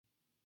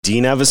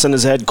Dean Evason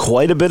has had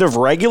quite a bit of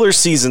regular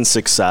season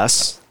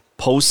success.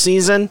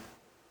 Postseason,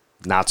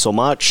 not so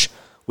much.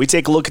 We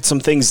take a look at some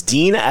things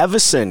Dean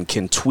Evason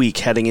can tweak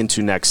heading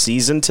into next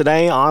season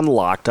today on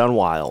Locked on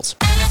Wild.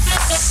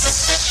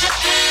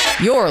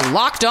 You're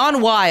Locked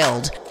on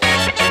Wild.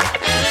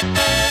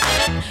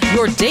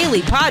 Your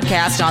daily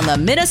podcast on the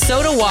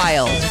Minnesota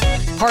Wild.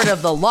 Part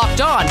of the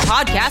Locked On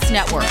Podcast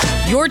Network.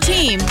 Your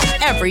team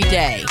every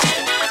day.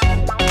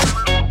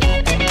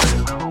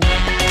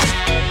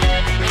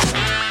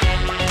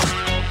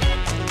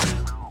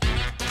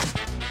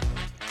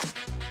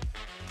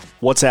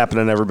 What's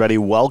happening, everybody?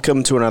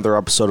 Welcome to another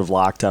episode of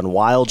Locked on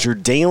Wild, your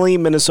daily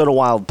Minnesota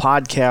Wild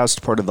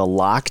podcast, part of the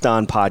Locked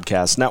on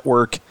Podcast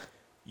Network,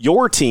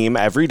 your team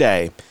every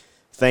day.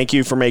 Thank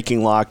you for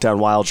making Locked on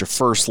Wild your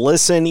first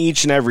listen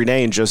each and every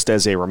day. And just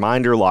as a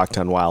reminder, Locked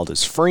on Wild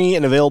is free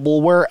and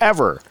available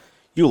wherever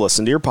you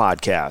listen to your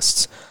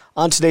podcasts.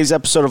 On today's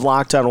episode of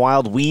Locked on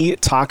Wild, we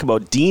talk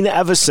about Dean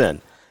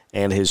Evason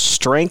and his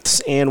strengths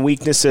and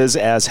weaknesses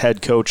as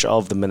head coach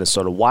of the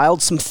Minnesota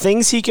Wild, some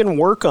things he can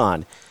work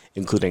on,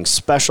 including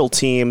special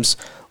teams,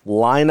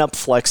 lineup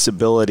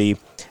flexibility,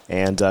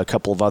 and a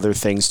couple of other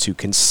things to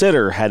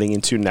consider heading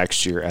into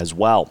next year as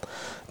well.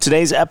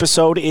 Today's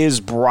episode is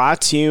brought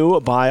to you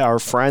by our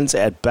friends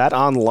at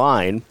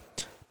BetOnline.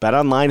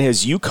 BetOnline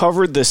has you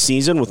covered this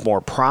season with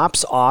more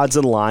props, odds,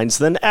 and lines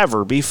than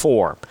ever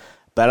before.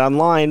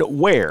 BetOnline,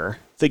 where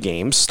the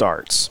game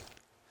starts.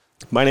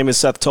 My name is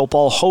Seth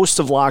Topol, host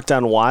of Locked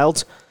on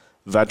Wild,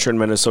 veteran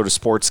Minnesota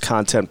sports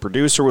content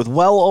producer with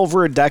well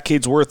over a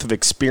decade's worth of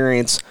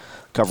experience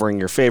covering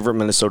your favorite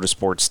Minnesota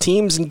sports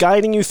teams and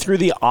guiding you through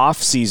the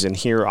offseason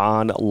here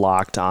on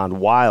Locked on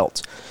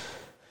Wild.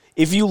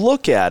 If you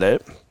look at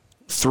it,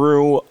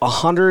 through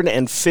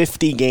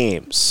 150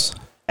 games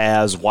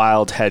as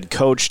Wild head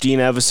coach, Dean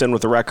Evason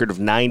with a record of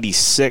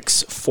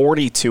 96,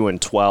 42,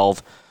 and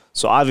 12.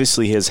 So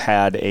obviously has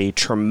had a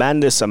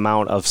tremendous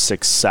amount of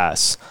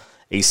success.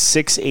 A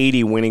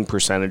 .680 winning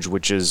percentage,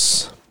 which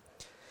is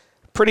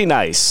pretty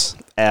nice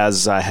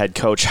as a head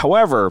coach.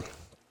 However,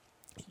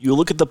 you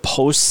look at the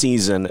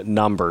postseason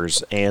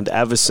numbers, and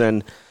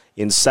Evason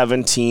in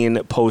 17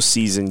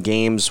 postseason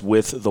games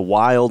with the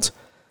Wild,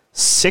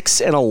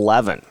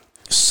 6-11.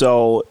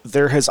 So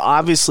there has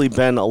obviously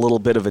been a little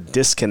bit of a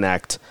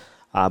disconnect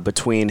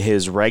between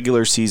his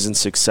regular season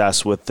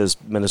success with this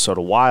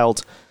Minnesota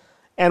Wild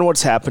and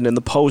what's happened in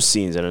the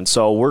postseason. And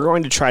so we're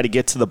going to try to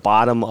get to the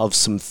bottom of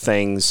some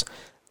things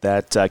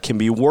that can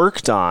be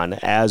worked on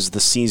as the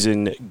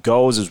season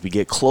goes, as we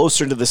get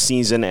closer to the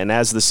season and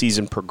as the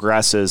season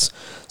progresses.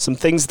 Some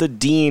things that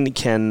Dean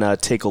can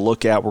take a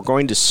look at. We're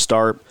going to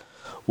start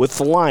with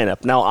the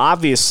lineup. Now,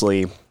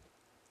 obviously,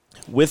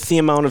 with the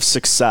amount of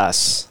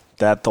success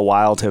that the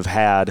Wild have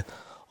had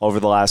over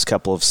the last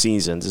couple of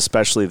seasons,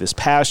 especially this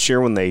past year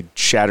when they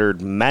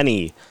shattered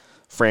many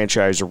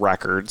franchise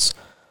records,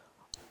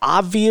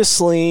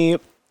 obviously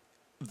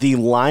the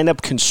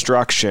lineup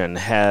construction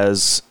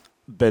has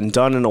been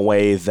done in a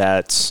way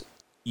that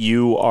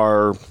you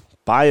are,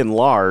 by and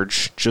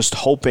large, just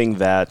hoping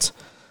that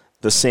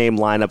the same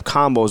lineup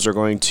combos are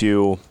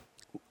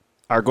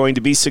going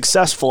to be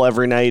successful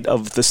every night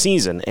of the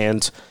season.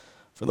 And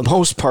for the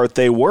most part,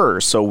 they were.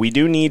 So we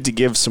do need to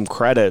give some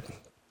credit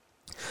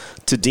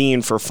to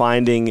Dean for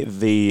finding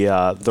the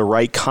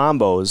right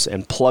combos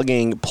and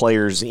plugging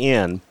players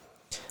in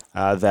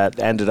that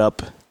ended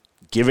up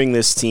giving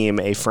this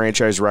team a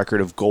franchise record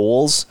of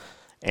goals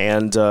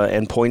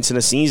and points in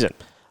a season.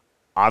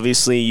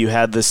 Obviously, you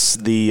had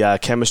the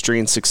chemistry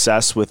and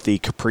success with the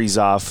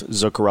Kaprizov,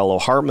 Zuccarello,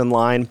 Hartman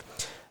line,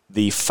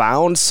 the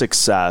found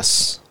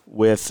success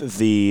with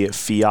the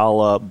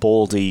Fiala,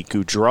 Boldy,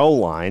 Gaudreau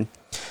line,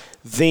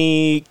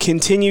 the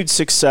continued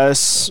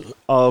success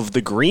of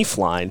the Grief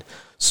line.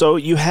 So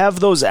you have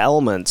those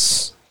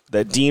elements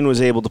that Dean was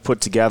able to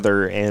put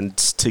together and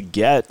to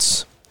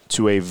get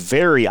to a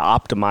very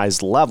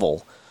optimized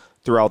level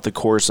throughout the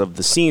course of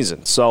the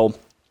season. So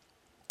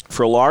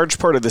for a large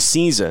part of the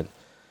season,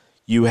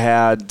 you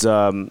had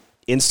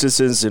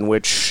instances in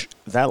which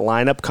that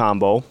lineup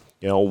combo,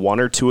 one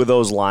or two of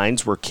those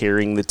lines were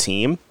carrying the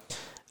team,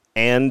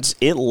 and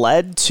it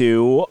led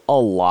to a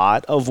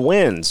lot of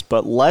wins.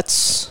 But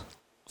let's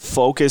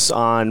focus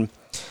on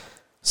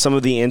some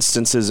of the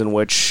instances in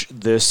which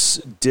this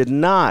did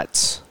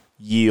not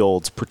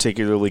yield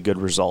particularly good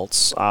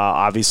results.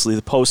 Obviously,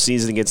 the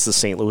postseason against the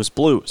St. Louis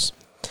Blues.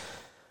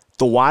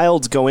 The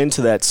Wild go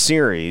into that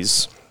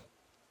series.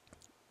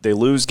 They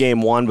lose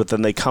game one, but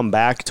then they come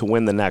back to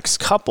win the next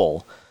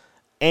couple.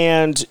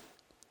 And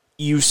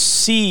you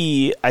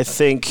see, I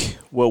think,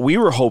 what we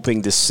were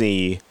hoping to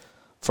see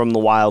from the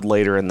Wild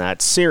later in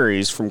that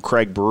series from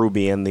Craig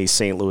Berube and the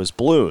St. Louis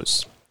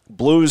Blues.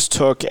 Blues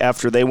took,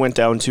 after they went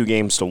down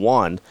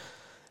 2-1,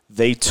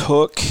 they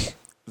took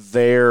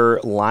their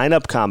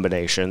lineup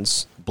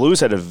combinations. Blues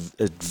had a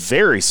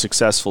very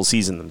successful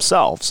season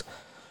themselves.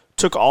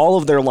 Took all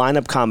of their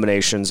lineup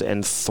combinations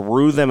and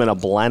threw them in a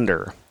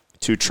blender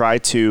to try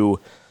to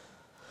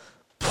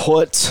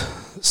put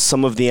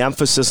some of the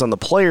emphasis on the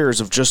players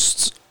of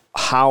just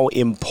how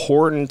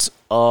important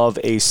of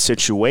a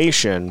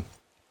situation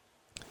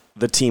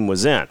the team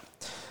was in.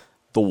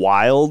 The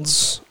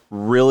Wilds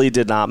really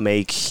did not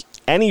make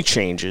any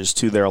changes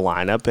to their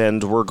lineup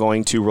and were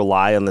going to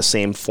rely on the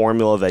same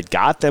formula that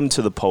got them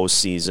to the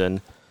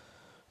postseason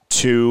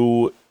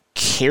to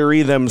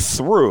carry them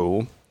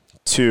through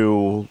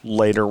to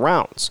later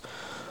rounds,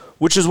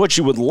 which is what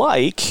you would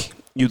like.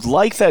 You'd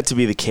like that to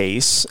be the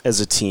case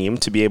as a team,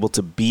 to be able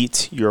to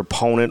beat your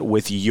opponent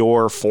with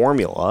your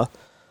formula,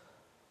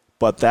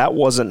 but that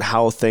wasn't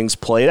how things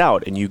played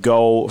out. And you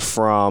go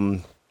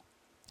from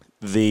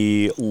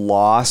the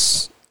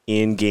loss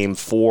in Game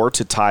 4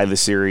 to tie the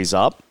series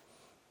up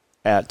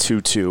at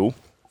 2-2.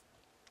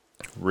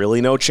 Really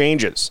no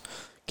changes.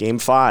 Game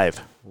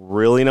 5,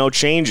 really no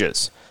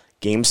changes.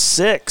 Game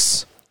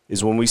 6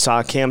 is when we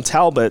saw Cam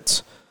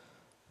Talbot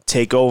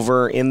take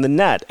over in the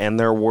net, and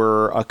there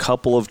were a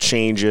couple of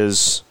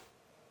changes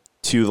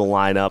to the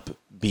lineup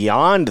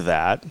beyond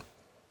that.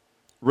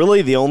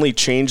 Really, the only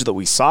change that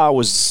we saw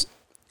was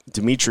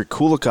Dmitry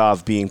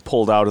Kulikov being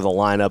pulled out of the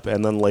lineup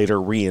and then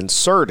later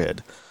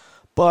reinserted.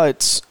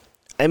 But,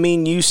 I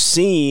mean, you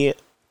see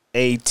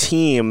a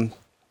team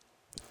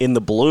in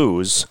the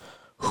Blues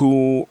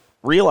who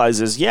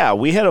realizes, yeah,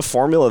 we had a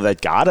formula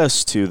that got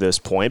us to this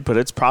point, but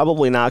it's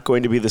probably not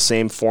going to be the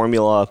same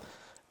formula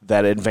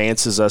that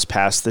advances us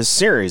past this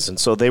series. And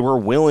so they were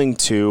willing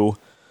to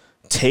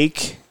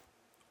take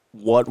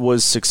what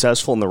was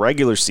successful in the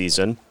regular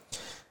season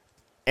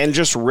and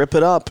just rip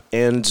it up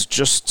and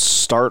just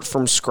start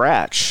from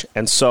scratch.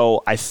 And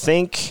so I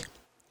think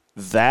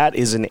that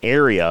is an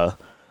area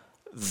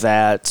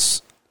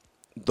that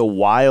the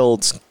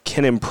Wilds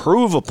can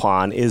improve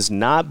upon, is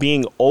not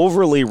being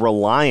overly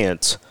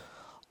reliant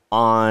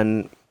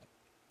on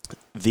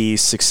the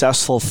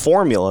successful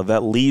formula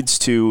that leads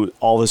to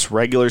all this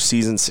regular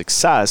season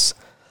success,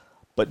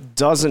 but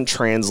doesn't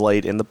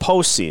translate in the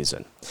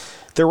postseason.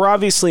 There were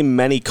obviously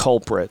many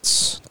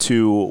culprits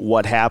to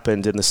what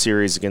happened in the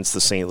series against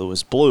the St.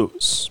 Louis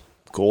Blues.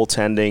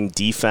 Goaltending,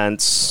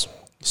 defense,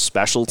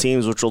 special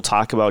teams, which we'll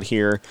talk about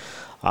here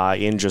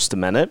in just a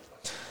minute.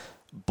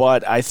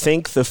 But I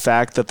think the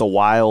fact that the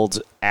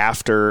Wild,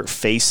 after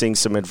facing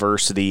some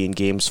adversity in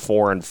games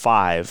 4 and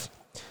 5,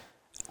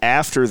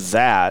 after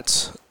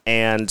that,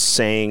 and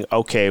saying,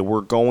 okay,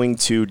 we're going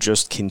to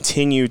just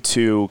continue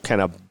to kind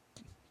of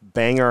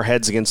bang our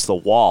heads against the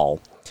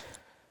wall,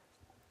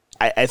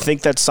 I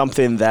think that's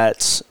something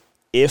that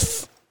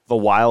if the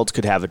Wild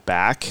could have it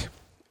back,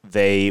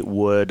 they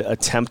would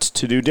attempt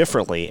to do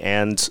differently.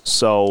 And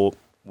so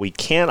we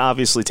can't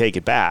obviously take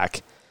it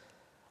back,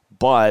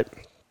 but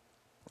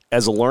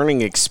as a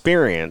learning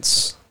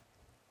experience,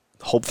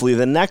 hopefully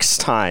the next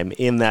time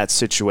in that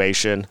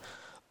situation,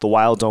 the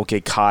Wild don't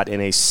get caught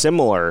in a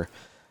similar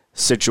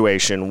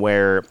situation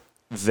where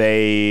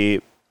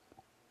they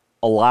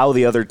allow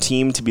the other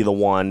team to be the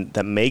one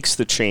that makes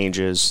the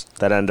changes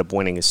that end up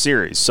winning a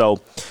series. So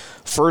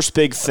first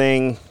big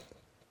thing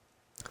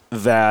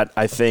that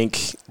I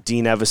think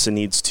Dean Evason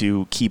needs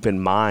to keep in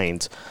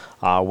mind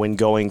when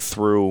going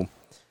through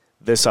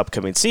this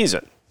upcoming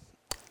season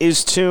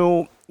is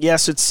to,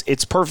 yes,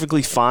 it's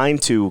perfectly fine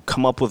to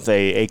come up with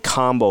a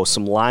combo,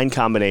 some line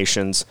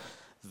combinations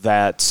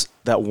that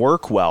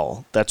work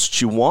well. That's what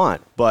you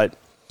want. But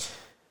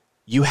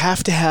you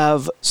have to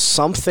have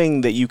something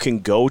that you can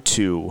go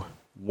to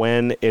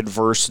when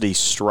adversity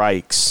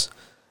strikes,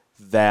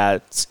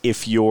 that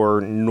if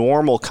your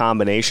normal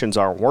combinations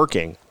aren't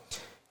working,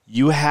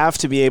 you have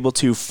to be able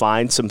to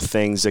find some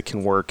things that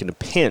can work in a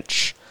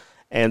pinch.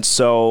 And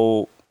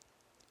so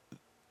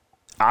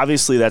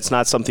obviously that's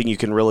not something you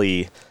can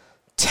really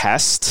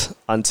test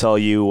until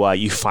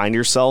you find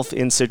yourself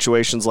in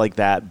situations like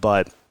that,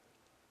 but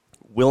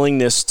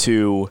willingness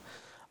to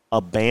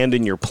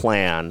abandon your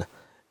plan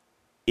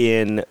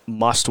in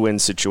must-win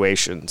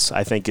situations,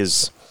 I think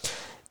is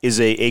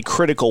a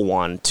critical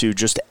one to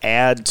just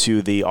add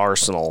to the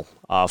arsenal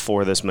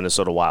for this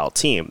Minnesota Wild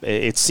team.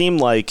 It seemed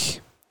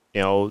like,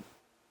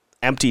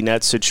 empty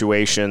net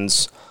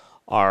situations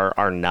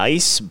are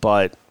nice,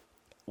 but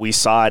we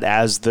saw it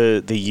as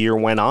the year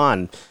went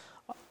on.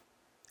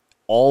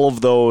 All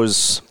of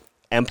those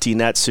empty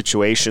net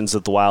situations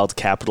that the Wild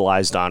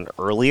capitalized on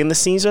early in the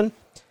season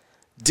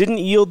didn't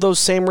yield those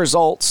same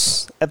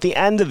results at the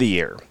end of the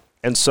year.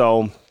 And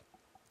so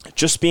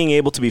just being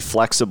able to be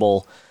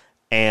flexible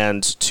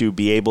and to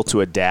be able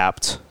to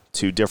adapt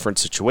to different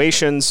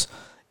situations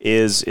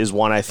is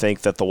one I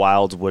think that the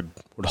Wild would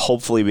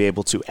hopefully be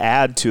able to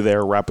add to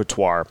their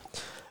repertoire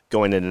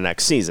going into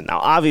next season. Now,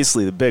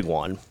 obviously, the big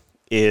one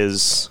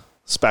is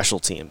special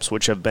teams,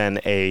 which have been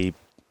an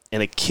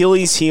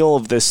Achilles heel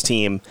of this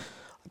team,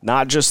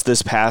 not just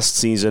this past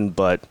season,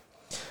 but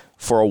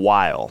for a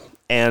while.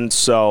 And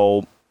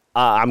so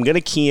I'm going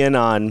to key in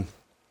on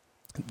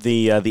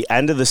the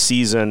end of the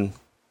season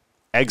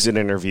exit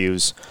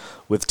interviews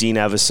with Dean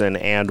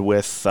Evason and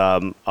with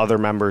other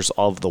members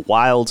of the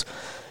Wild,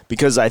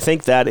 because I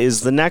think that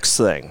is the next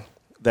thing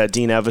that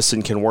Dean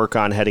Evason can work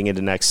on heading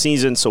into next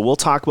season. So we'll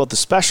talk about the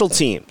special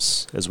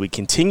teams as we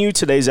continue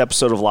today's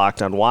episode of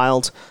Locked on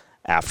Wild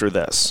after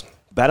this.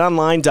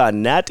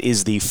 BetOnline.net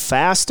is the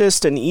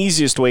fastest and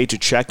easiest way to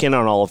check in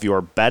on all of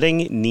your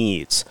betting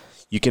needs.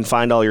 You can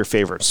find all your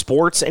favorite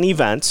sports and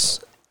events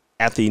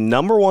at the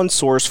number one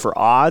source for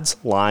odds,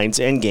 lines,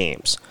 and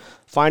games.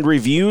 Find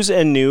reviews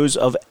and news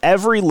of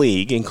every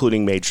league,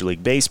 including Major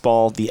League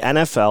Baseball, the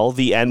NFL,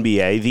 the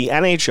NBA, the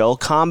NHL,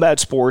 combat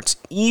sports,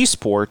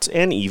 esports,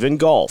 and even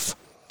golf.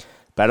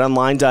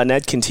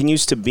 BetOnline.net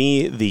continues to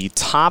be the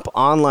top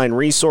online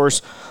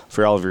resource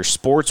for all of your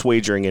sports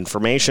wagering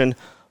information,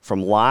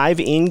 from live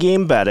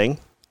in-game betting,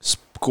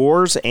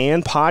 scores,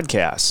 and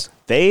podcasts.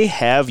 They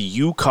have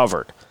you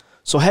covered.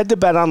 So head to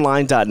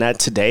betonline.net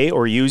today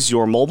or use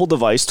your mobile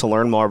device to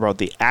learn more about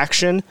the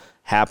action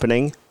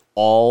happening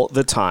all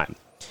the time.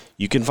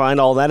 You can find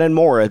all that and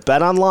more at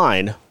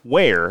BetOnline,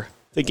 where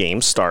the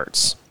game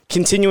starts.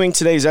 Continuing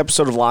today's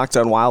episode of Locked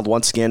On Wild,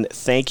 once again,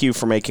 thank you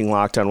for making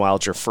Locked On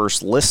Wild your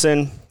first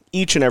listen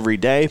each and every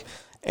day.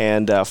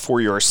 And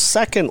for your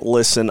second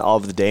listen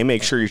of the day,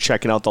 make sure you're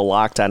checking out the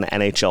Locked On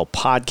NHL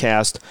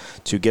podcast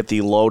to get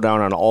the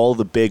lowdown on all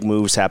the big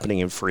moves happening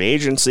in free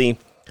agency,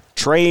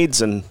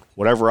 trades, and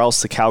whatever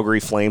else the Calgary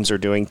Flames are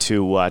doing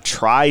to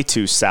try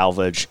to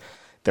salvage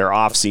their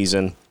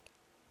offseason.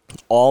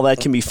 All that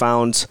can be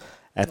found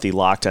at the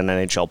Locked On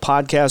NHL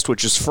podcast,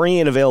 which is free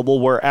and available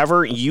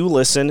wherever you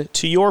listen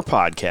to your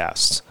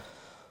podcasts.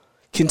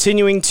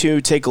 Continuing to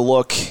take a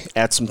look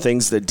at some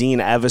things that Dean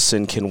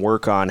Evason can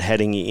work on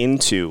heading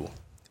into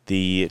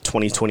the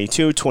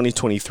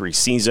 2022-2023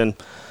 season.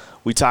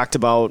 We talked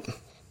about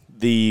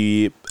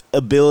the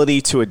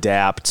ability to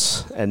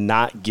adapt and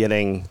not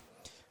getting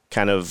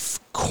kind of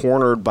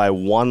cornered by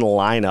one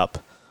lineup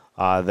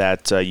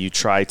that you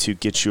try to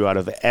get you out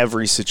of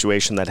every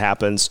situation that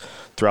happens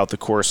throughout the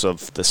course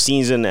of the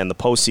season and the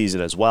postseason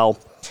as well.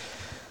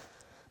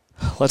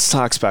 Let's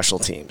talk special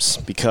teams,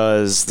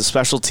 because the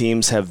special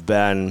teams have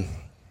been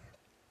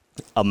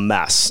a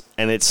mess,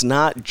 and it's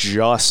not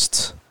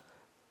just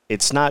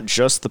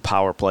the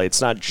power play,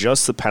 it's not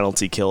just the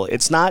penalty kill,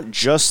 it's not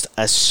just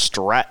a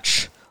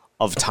stretch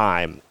of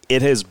time.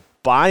 It has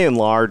by and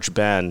large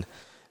been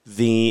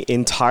the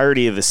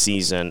entirety of the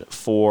season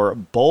for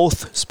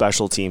both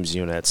special teams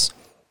units,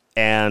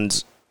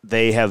 and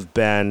they have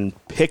been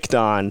picked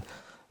on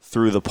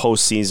through the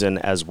postseason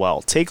as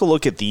well. Take a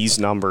look at these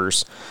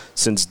numbers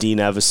since Dean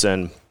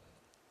Evason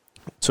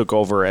took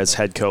over as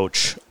head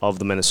coach of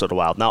the Minnesota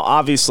Wild. Now,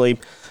 obviously,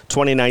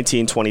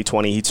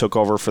 2019-2020, he took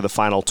over for the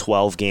final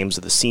 12 games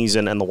of the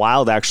season, and the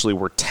Wild actually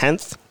were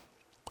 11th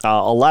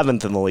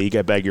in the league,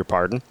 I beg your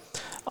pardon,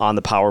 on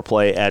the power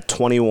play at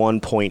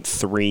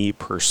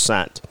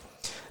 21.3%.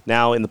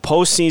 Now, in the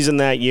postseason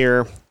that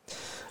year,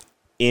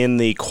 in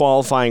the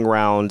qualifying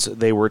round,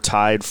 they were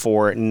tied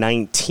for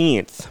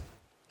 19th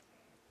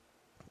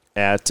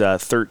at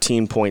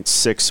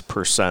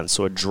 13.6%.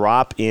 So a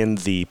drop in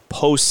the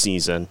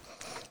postseason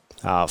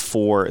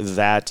for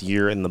that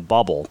year in the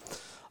bubble.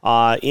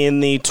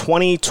 In the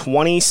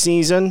 2020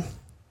 season,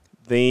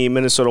 the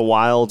Minnesota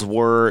Wild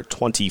were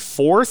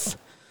 24th.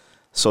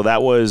 So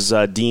that was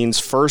Dean's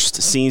first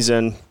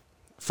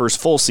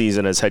full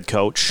season as head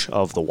coach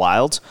of the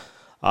Wild.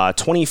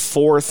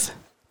 24th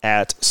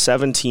at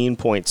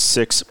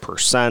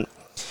 17.6%.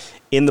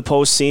 In the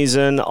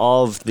postseason,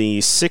 of the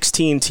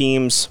 16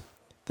 teams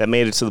that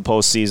made it to the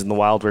postseason, the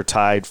Wild were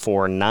tied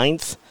for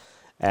 9th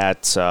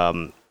at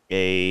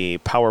a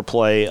power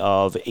play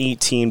of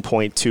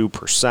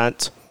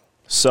 18.2%.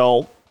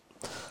 So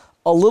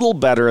a little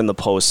better in the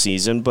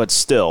postseason, but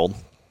still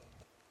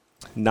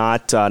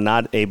not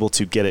able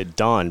to get it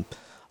done.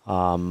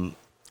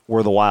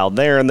 Were the Wild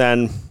there. And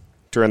then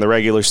during the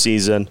regular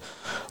season,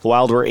 the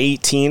Wild were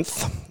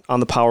 18th on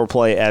the power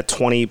play at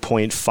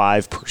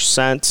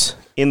 20.5%.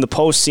 In the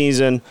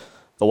postseason,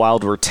 the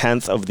Wild were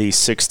 10th of the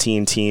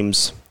 16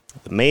 teams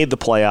that made the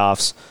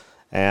playoffs,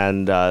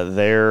 and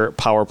their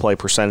power play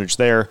percentage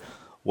there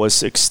was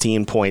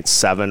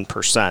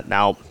 16.7%.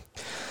 Now,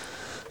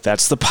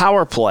 that's the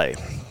power play.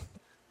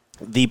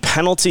 The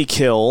penalty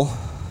kill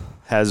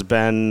has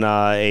been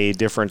a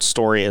different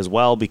story as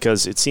well,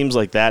 because it seems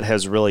like that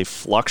has really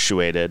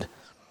fluctuated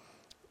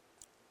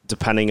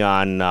depending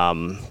on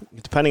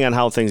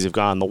how things have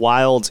gone. The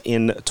Wild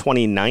in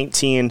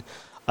 2019,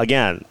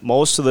 again,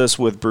 most of this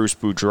with Bruce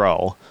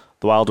Boudreau.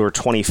 The Wild were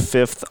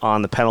 25th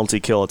on the penalty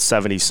kill at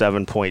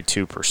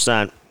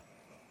 77.2%.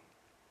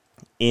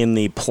 In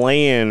the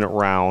play-in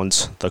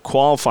round, the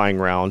qualifying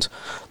round,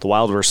 the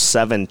Wild were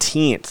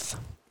 17th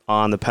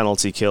on the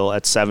penalty kill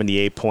at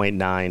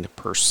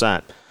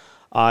 78.9%.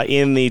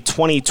 In the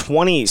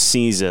 2020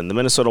 season, the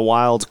Minnesota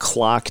Wild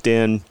clocked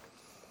in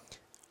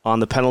on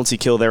the penalty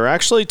kill. They were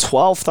actually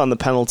 12th on the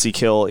penalty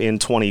kill in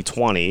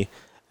 2020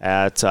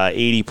 at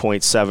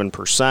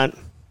 80.7%.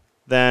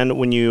 Then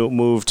when you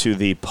move to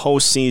the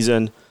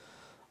postseason,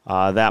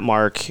 that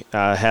mark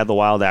had the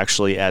Wild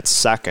actually at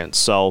second.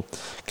 So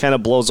kind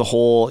of blows a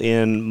hole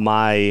in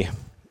my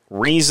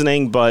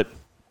reasoning, but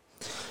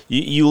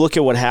you look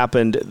at what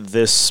happened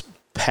this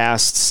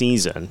past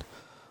season.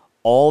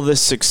 All this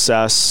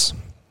success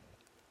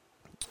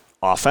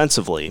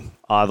offensively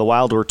The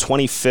Wild were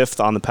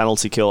 25th on the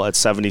penalty kill at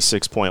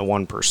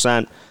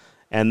 76.1%.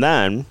 And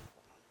then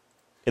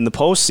in the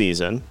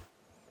postseason,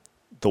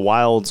 the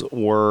Wild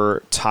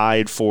were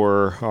tied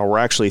we're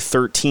actually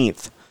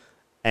 13th.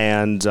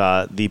 And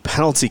the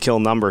penalty kill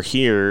number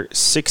here,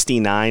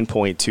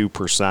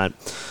 69.2%.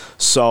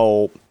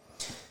 So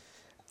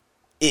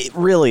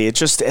it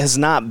just has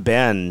not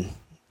been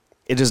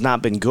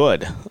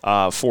good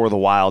for the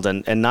Wild,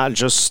 and not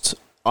just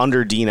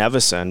under Dean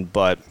Evason,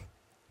 but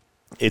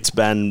it's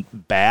been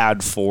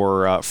bad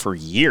for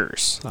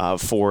years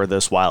for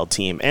this Wild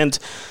team. And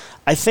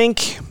I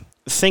think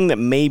the thing that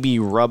maybe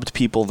rubbed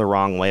people the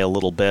wrong way a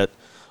little bit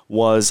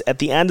was at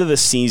the end of the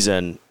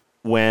season,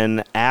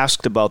 when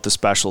asked about the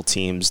special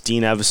teams,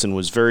 Dean Evason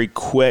was very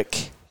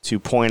quick to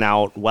point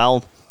out,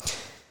 well,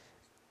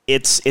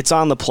 it's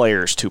on the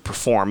players to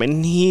perform.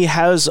 And he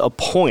has a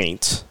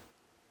point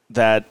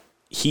that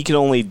he can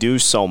only do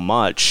so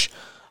much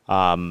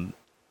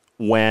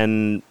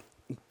when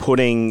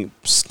putting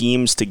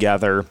schemes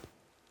together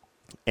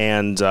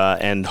and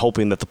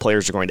hoping that the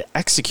players are going to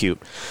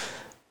execute.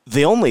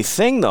 The only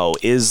thing, though,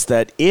 is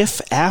that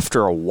if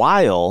after a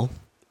while,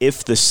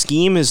 if the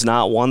scheme is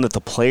not one that the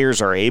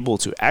players are able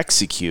to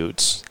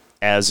execute,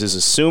 as is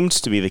assumed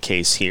to be the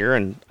case here,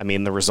 and I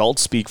mean the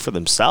results speak for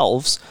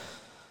themselves,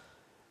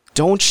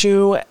 don't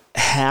you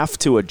have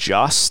to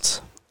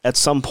adjust at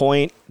some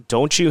point?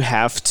 Don't you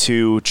have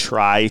to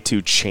try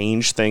to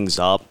change things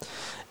up?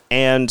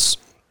 And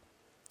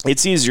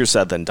it's easier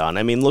said than done.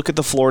 I mean, look at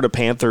the Florida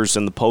Panthers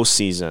in the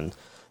postseason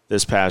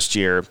this past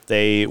year.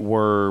 They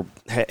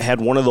had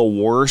one of the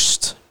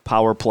worst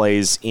power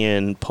plays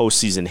in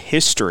postseason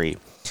history.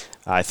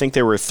 I think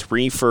they were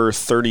 3 for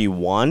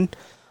 31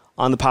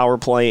 on the power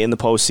play in the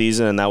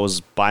postseason, and that was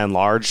by and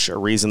large a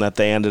reason that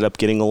they ended up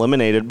getting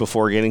eliminated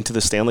before getting to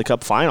the Stanley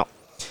Cup final.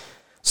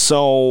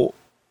 So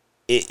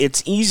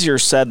it's easier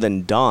said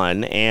than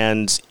done,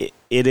 and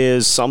it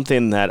is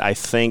something that I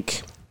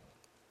think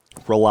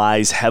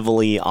relies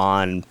heavily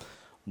on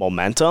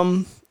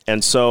momentum.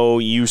 And so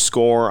you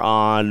score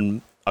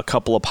on a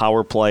couple of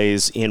power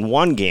plays in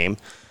one game,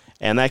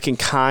 and that can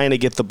kind of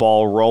get the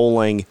ball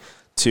rolling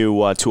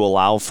to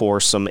allow for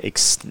some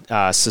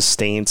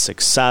sustained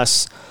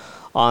success.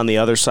 On the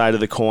other side of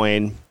the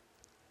coin,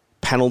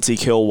 penalty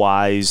kill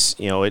wise,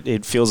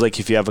 it feels like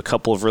if you have a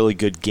couple of really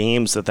good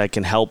games that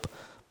can help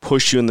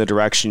push you in the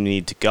direction you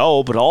need to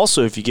go. But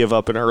also if you give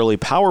up an early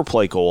power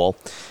play goal,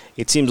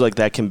 it seems like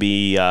that can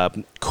be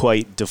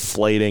quite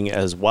deflating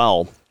as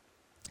well.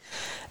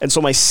 And so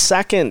my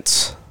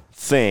second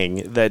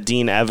thing that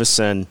Dean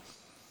Evason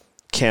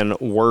can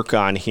work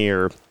on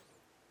here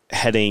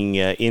heading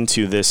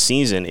into this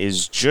season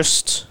is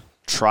just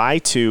try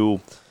to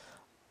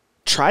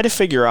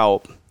figure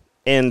out,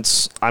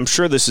 and I'm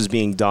sure this is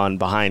being done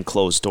behind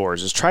closed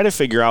doors, is try to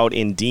figure out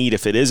indeed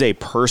if it is a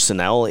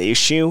personnel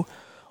issue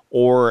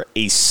or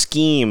a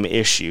scheme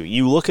issue.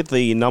 You look at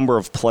the number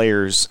of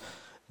players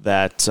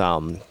that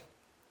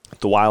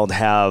the Wild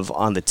have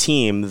on the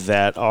team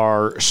that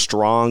are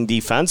strong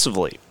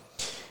defensively.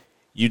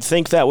 You'd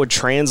think that would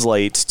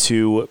translate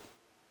to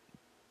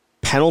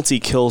penalty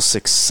kill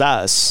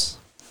success.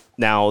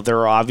 Now, there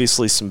are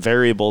obviously some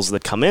variables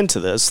that come into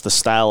this, the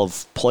style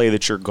of play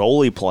that your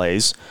goalie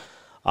plays.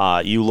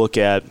 You look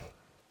at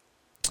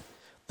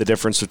the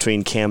difference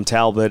between Cam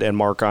Talbot and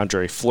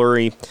Marc-Andre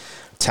Fleury.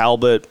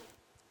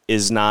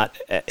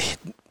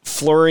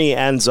 Fleury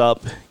ends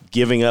up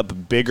giving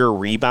up bigger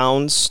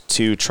rebounds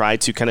to try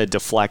to kind of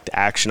deflect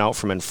action out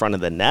from in front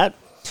of the net,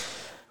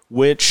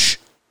 which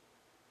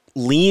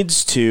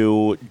leads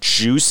to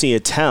juicy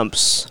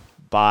attempts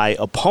by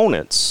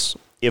opponents.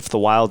 If the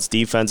Wild's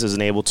defense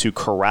isn't able to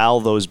corral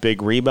those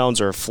big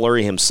rebounds, or if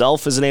Fleury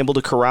himself isn't able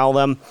to corral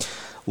them,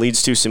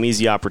 leads to some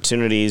easy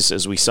opportunities,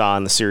 as we saw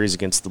in the series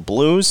against the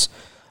Blues.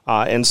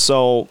 And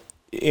so,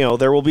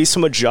 there will be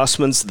some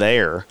adjustments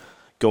there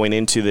going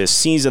into this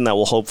season that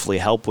will hopefully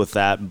help with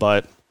that.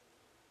 But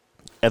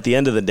at the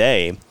end of the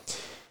day,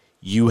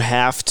 you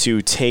have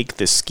to take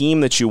the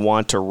scheme that you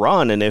want to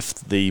run, and if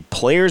the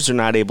players are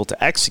not able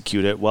to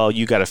execute it, well,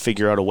 you got to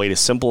figure out a way to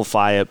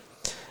simplify it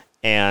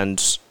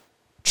and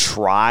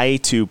try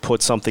to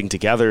put something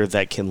together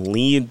that can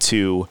lead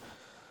to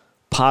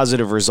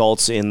positive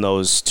results in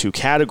those two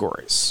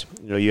categories.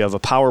 You have a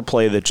power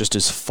play that just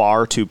is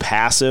far too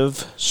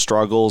passive,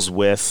 struggles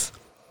with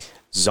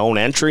zone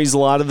entries a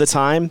lot of the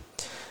time,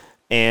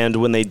 and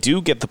when they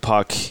do get the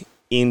puck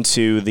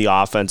into the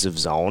offensive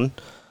zone,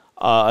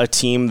 a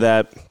team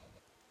that,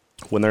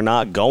 when they're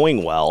not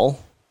going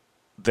well,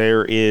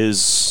 there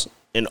is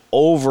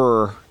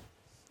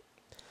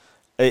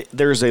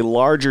there's a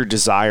larger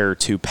desire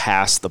to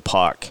pass the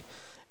puck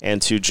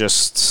and to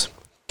just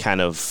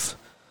kind of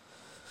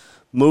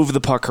move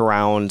the puck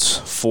around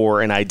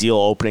for an ideal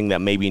opening that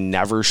maybe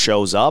never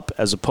shows up,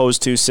 as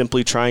opposed to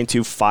simply trying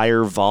to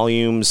fire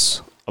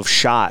volumes of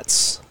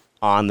shots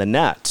on the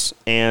net.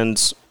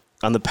 And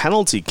on the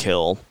penalty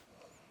kill,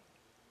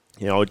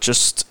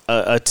 just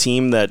a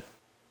team that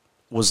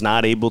was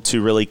not able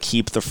to really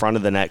keep the front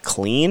of the net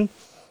clean,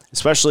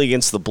 especially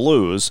against the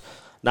Blues.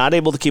 not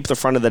able to keep the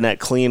front of the net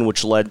clean,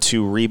 which led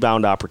to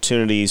rebound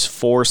opportunities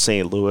for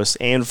St. Louis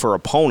and for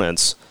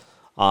opponents.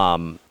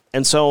 And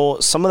so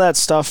some of that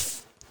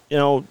stuff,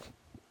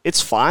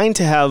 it's fine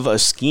to have a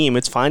scheme.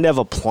 It's fine to have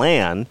a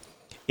plan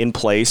in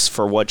place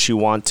for what you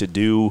want to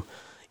do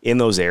in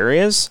those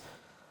areas.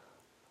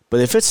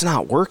 But if it's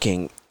not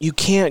working, you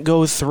can't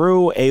go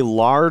through a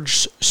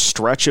large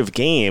stretch of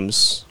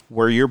games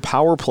where your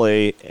power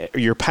play,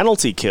 your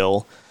penalty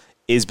kill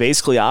is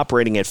basically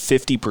operating at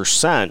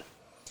 50%.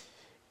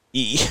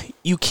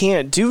 You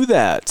can't do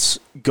that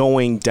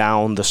going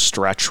down the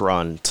stretch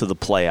run to the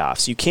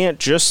playoffs. You can't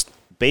just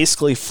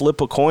basically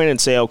flip a coin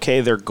and say, okay,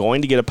 they're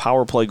going to get a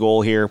power play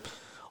goal here,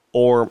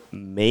 or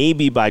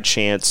maybe by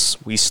chance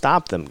we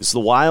stop them. Because the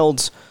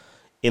Wild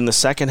in the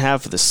second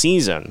half of the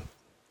season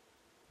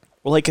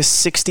were like a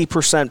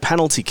 60%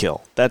 penalty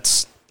kill.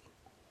 That's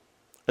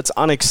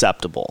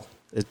unacceptable.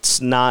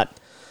 It's not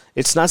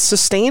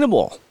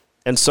sustainable.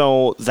 And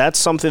so that's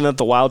something that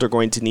the Wild are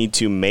going to need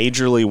to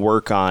majorly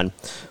work on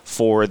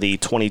for the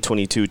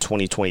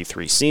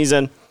 2022-2023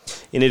 season,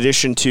 in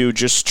addition to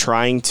just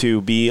trying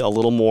to be a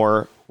little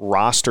more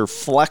roster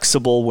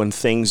flexible when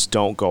things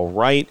don't go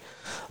right.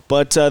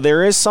 But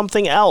there is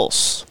something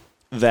else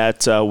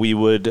that we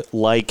would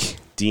like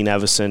Dean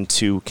Evason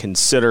to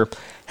consider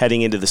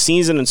heading into the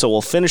season. And so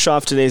we'll finish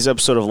off today's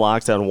episode of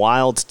Locked On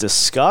Wild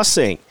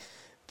discussing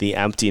the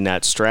empty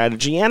net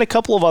strategy and a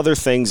couple of other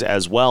things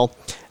as well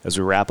as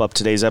we wrap up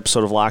today's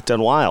episode of Locked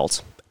On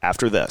Wild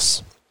after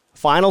this.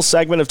 Final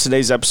segment of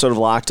today's episode of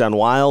Locked On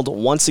Wild.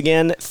 Once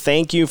again,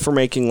 thank you for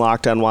making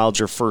Locked On Wild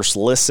your first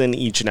listen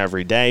each and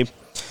every day.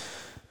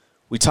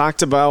 We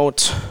talked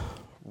about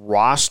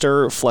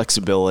roster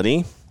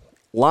flexibility,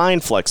 line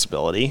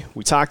flexibility.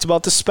 We talked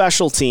about the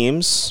special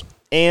teams,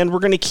 and we're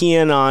going to key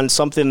in on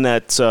something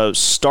that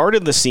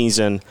started the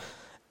season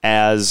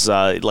as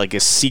like a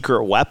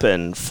secret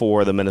weapon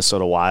for the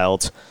Minnesota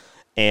Wild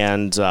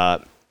and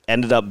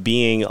ended up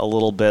being a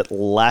little bit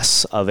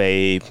less of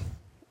a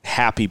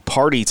happy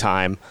party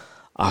time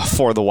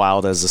for the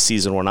Wild as the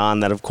season went on.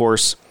 That, of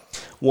course,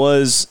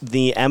 was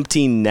the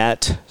empty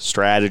net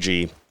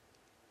strategy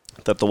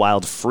that the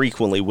Wild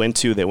frequently went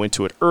to. They went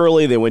to it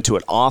early. They went to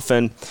it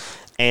often.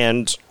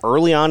 And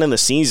early on in the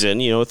season,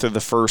 through the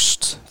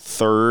first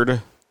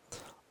third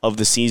of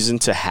the season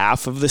to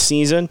half of the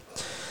season,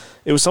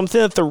 it was something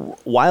that the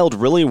Wild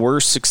really were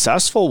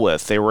successful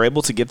with. They were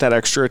able to get that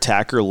extra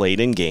attacker late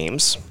in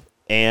games,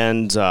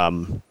 and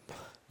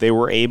they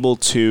were able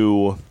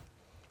to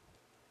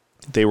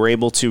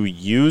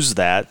use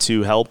that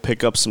to help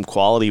pick up some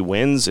quality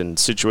wins in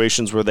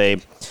situations where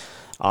they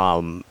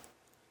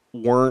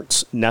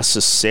weren't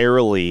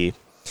necessarily.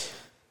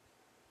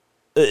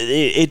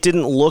 It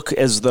didn't look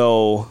as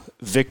though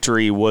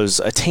victory was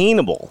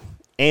attainable,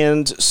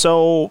 and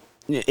so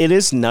it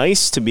is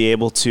nice to be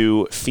able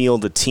to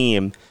field a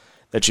team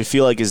that you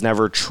feel like is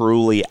never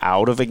truly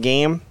out of a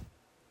game.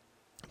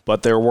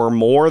 But there were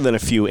more than a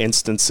few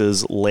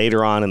instances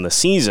later on in the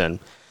season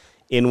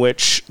in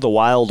which the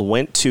Wild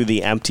went to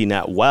the empty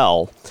net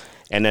well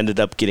and ended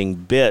up getting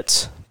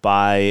bit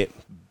by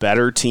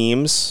better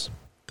teams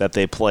that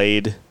they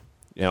played.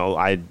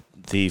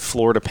 The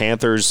Florida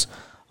Panthers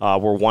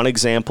were one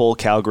example.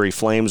 Calgary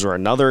Flames were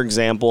another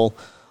example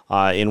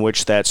in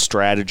which that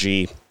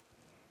strategy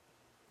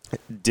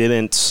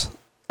didn't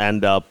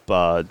end up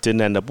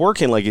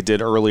working like it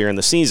did earlier in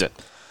the season.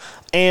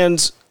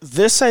 And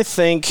this, I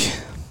think,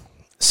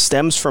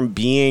 stems from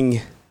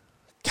being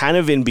kind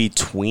of in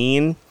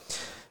between.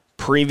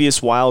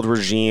 Previous Wild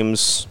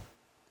regimes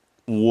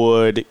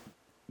would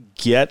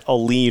get a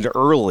lead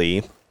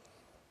early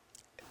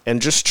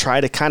and just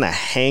try to kind of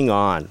hang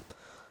on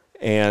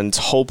and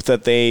hope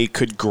that they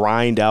could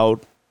grind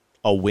out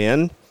a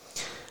win.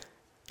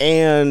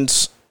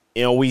 And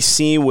we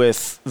see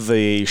with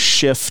the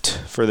shift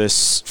for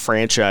this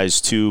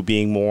franchise to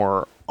being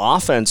more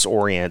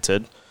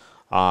offense-oriented,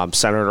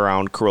 centered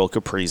around Kirill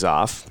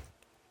Kaprizov,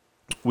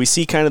 we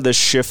see kind of this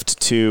shift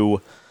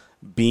to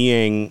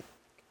being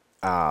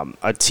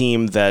a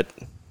team that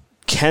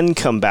can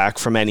come back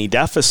from any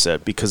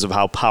deficit because of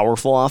how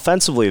powerful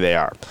offensively they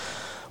are,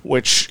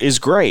 which is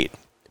great.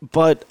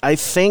 But I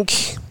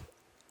think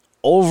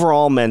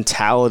overall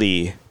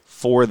mentality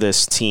for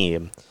this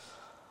team,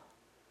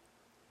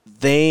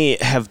 they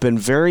have been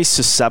very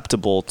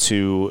susceptible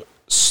to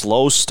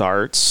slow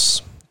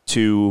starts,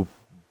 to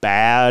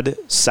bad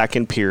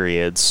second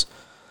periods,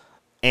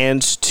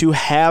 and to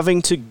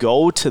having to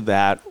go to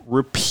that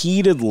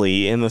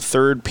repeatedly in the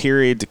third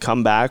period to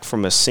come back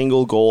from a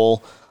single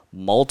goal,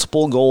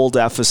 multiple goal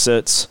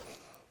deficits.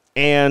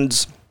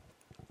 And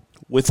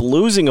with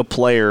losing a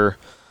player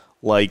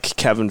like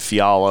Kevin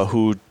Fiala,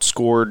 who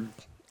scored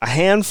a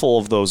handful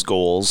of those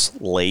goals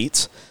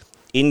late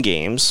in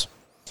games,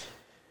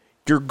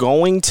 you're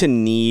going to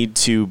need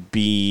to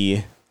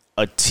be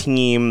a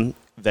team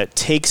that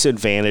takes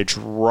advantage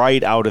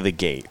right out of the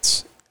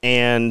gates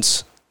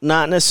and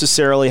not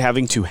necessarily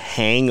having to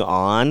hang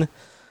on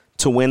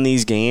to win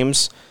these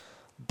games,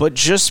 but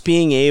just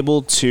being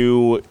able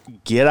to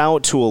get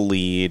out to a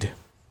lead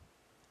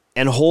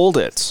and hold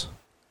it.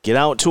 Get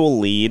out to a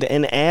lead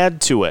and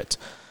add to it.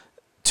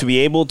 To be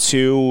able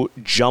to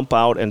jump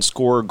out and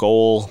score a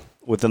goal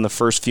within the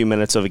first few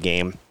minutes of a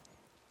game,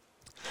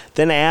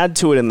 then add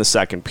to it in the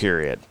second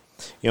period.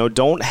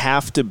 Don't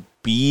have to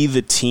be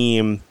the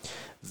team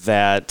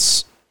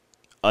that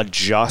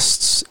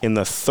adjusts in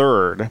the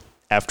third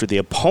after the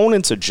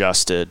opponents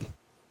adjusted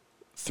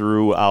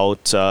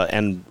throughout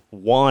and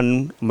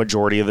won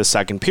majority of the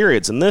second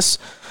periods. And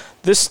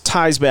this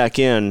ties back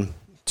in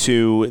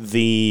to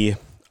the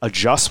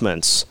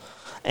adjustments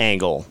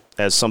angle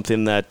as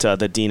something that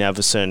Dean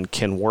Evason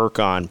can work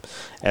on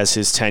as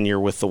his tenure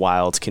with the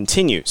Wild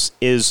continues,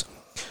 is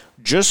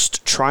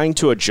just trying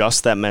to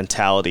adjust that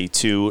mentality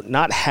to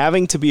not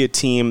having to be a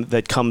team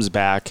that comes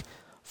back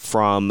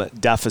from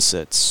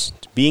deficits,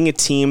 being a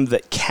team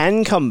that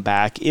can come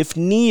back if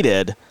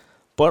needed,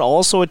 but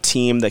also a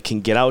team that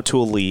can get out to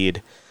a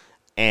lead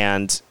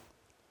and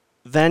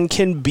then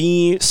can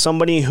be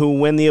somebody who,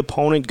 when the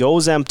opponent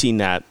goes empty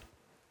net,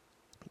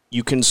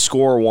 you can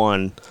score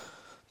one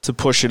to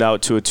push it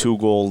out to a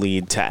 2-goal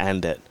lead to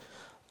end it.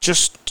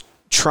 Just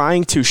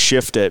trying to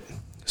shift it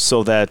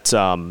so that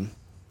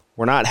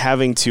we're not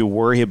having to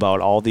worry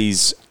about all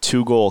these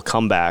 2-goal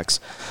comebacks.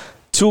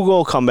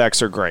 2-goal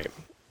comebacks are great.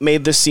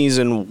 Made this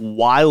season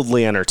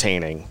wildly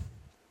entertaining,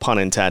 pun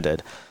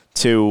intended,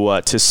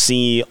 to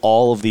see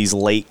all of these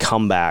late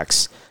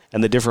comebacks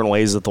and the different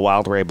ways that the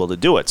Wild were able to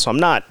do it. So I'm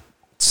not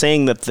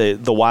saying that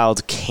the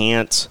Wild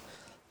can't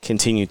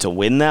continue to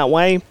win that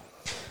way.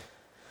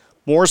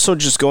 More so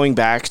just going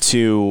back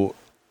to,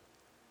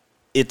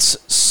 it's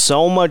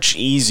so much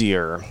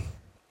easier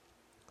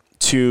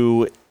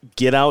to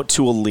get out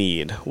to a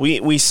lead.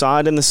 We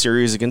saw it in the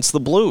series against the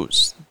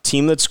Blues.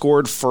 Team that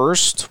scored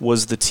first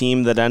was the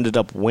team that ended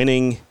up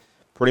winning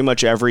pretty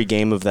much every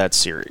game of that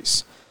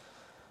series.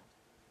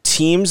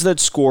 Teams that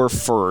score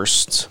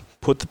first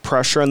put the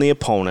pressure on the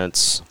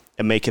opponents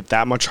and make it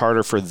that much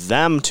harder for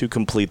them to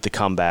complete the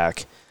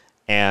comeback.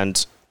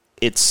 And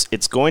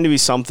it's going to be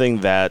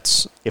something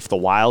that if the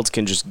Wilds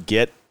can just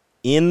get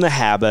in the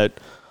habit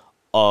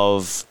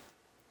of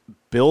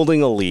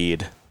building a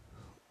lead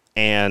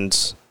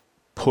and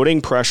putting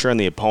pressure on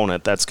the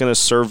opponent, that's going to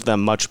serve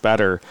them much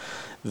better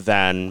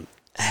than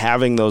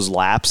having those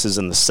lapses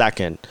in the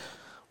second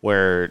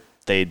where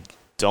they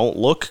don't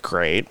look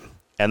great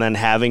and then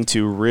having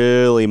to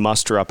really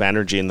muster up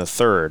energy in the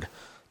third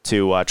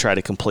to try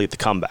to complete the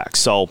comeback.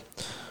 So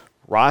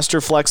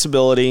roster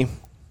flexibility,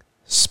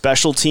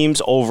 special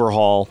teams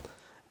overhaul,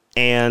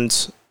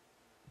 and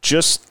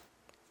just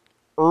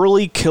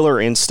early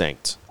killer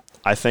instinct,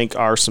 I think,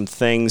 are some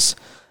things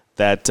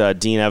that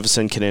Dean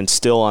Evason can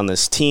instill on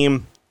this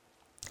team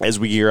as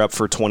we gear up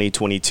for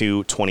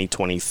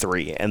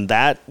 2022-2023. And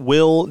that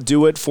will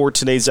do it for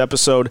today's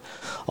episode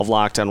of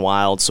Locked On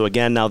Wild. So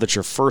again, now that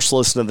your first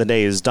listen of the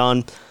day is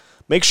done,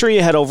 make sure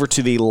you head over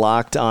to the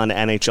Locked On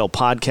NHL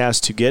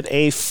podcast to get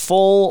a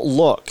full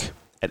look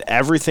at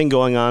everything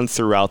going on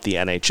throughout the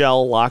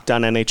NHL. Locked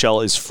On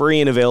NHL is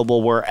free and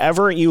available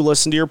wherever you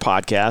listen to your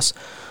podcasts.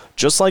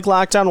 Just like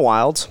Locked On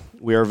Wild,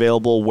 we are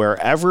available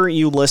wherever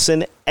you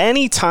listen,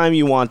 anytime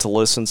you want to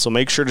listen. So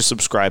make sure to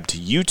subscribe to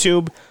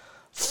YouTube.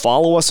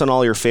 Follow us on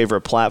all your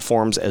favorite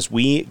platforms as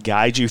we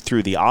guide you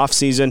through the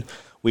offseason.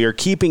 We are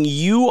keeping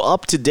you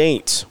up to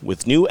date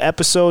with new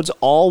episodes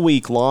all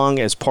week long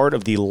as part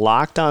of the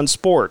Locked On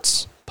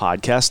Sports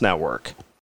Podcast Network.